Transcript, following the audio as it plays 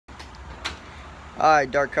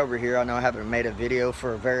Alright, Dark Cover here. I know I haven't made a video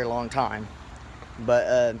for a very long time,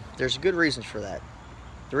 but there's good reasons for that.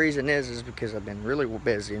 The reason is because I've been really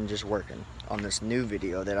busy and just working on this new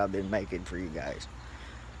video that I've been making for you guys.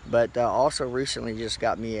 But also recently just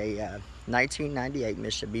got me a 1998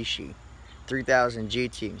 Mitsubishi 3000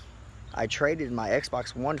 GT. I traded my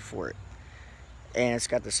Xbox One for it, and it's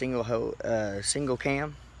got the single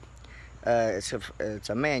cam. It's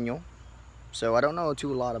a manual. So I don't know a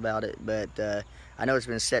lot about it, but I know it's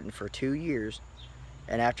been sitting for 2 years,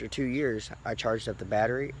 and after 2 years I charged up the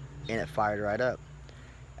battery and it fired right up.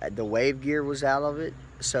 The wave gear was out of it,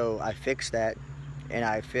 so I fixed that, and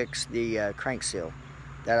I fixed the crank seal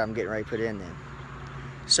that I'm getting ready to put in then.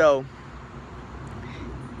 So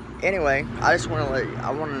anyway, I just want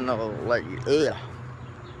to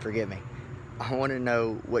forgive me. I want to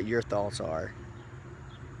know what your thoughts are,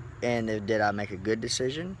 and did I make a good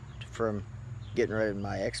decision from getting rid of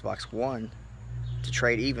my Xbox One to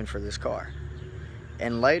trade even for this car.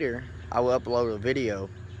 And later I will upload a video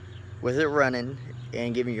with it running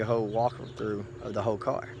and giving you a whole walkthrough of the whole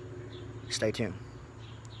car. Stay tuned.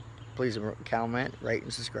 Please comment, rate,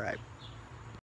 and subscribe.